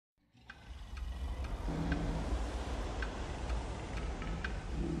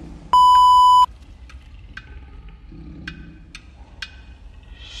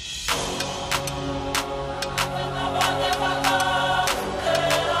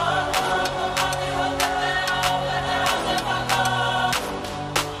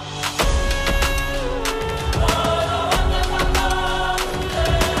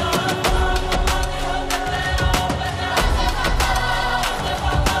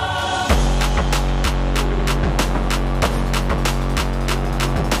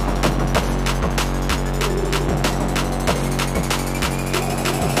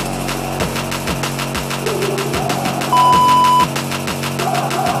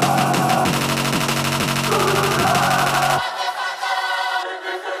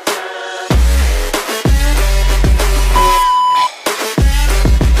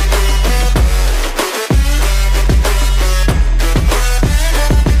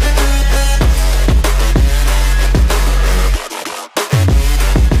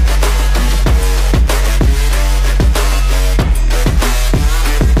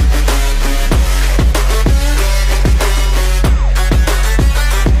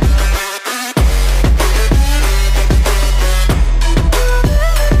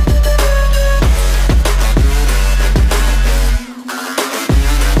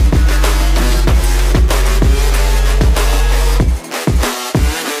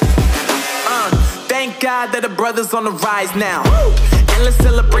God that the brothers on the rise now. Endless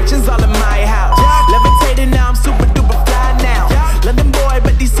celebrations all in my house. Levitating now, I'm super duper fly now. London boy,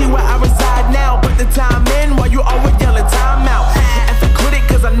 but DC where I reside now. Put the time in while you always yelling time out. And for quit it,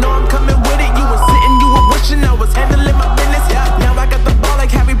 cause I know I'm coming with it. You were sitting, you were wishing I was handling my business. Now I got the ball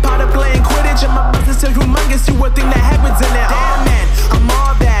like Harry Potter playing Quidditch. And my business is humongous, you would think that happens in it. Damn man, I'm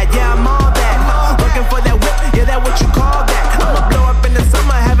all that, yeah I'm all that. Working for that whip, yeah that what you call that. I'ma blow up in the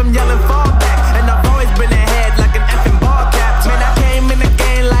summer, have him yelling fall back. And I've always been ahead like an effing ball cap. Man, I came in the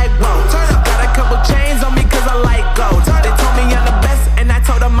game like whoa. Got a couple chains on me cause I like gold. They told me I'm the best and I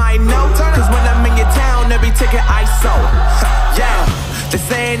told them I know. Cause when I'm in your town, every ticket I sold. Yeah, they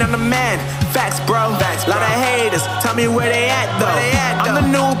saying I'm the man. Facts bro, lot of haters, tell me where they at though. I'm the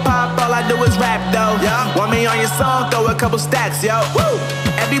new pop, all I do is rap though. Want me on your song, throw a couple stacks, yo.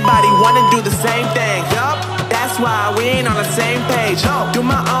 Everybody wanna do the same thing. That's why we ain't on the same page. Do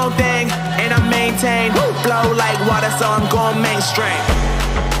my own thing, and I maintain. Flow like water, so I'm going mainstream.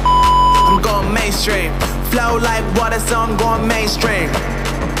 I'm going mainstream. Flow like water, so I'm going mainstream.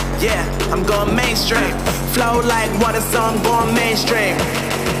 Yeah, I'm going mainstream. Flow like water, so I'm going mainstream.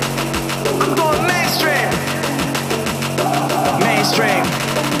 I'm going mainstream. Mainstream.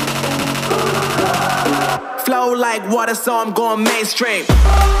 Flow like water, so I'm going mainstream.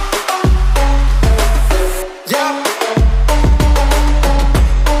 Yeah.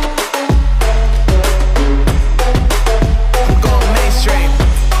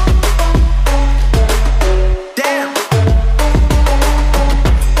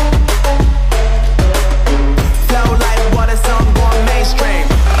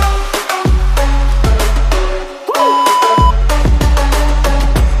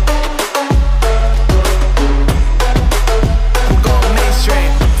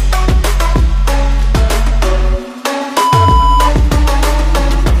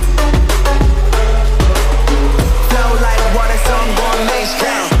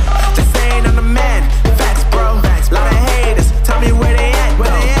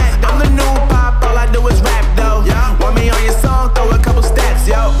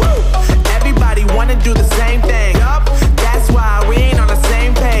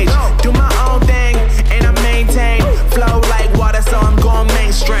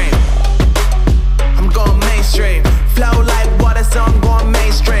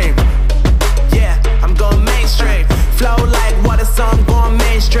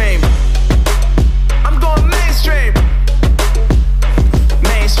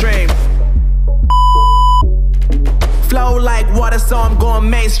 Flow like water, so I'm going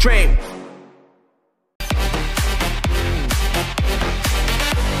mainstream.